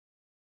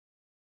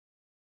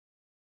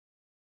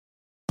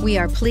We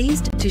are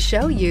pleased to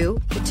show you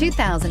the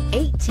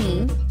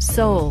 2018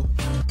 Soul.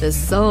 The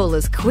Soul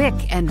is quick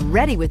and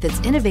ready with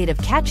its innovative,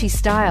 catchy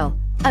style,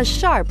 a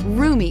sharp,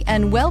 roomy,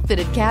 and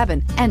well-fitted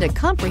cabin, and a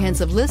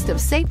comprehensive list of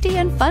safety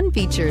and fun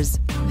features.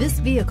 This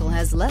vehicle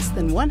has less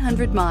than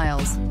 100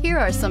 miles. Here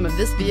are some of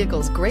this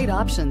vehicle's great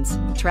options: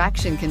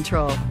 traction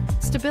control,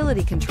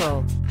 stability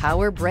control,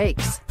 power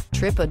brakes,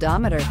 trip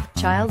odometer,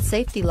 child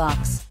safety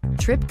locks,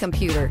 trip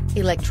computer,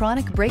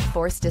 electronic brake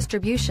force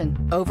distribution,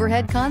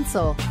 overhead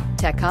console,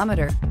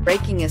 tachometer,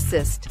 braking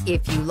assist.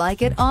 If you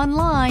like it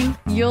online,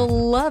 you'll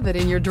love it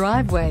in your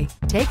driveway.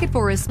 Take it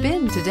for a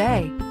spin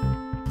today.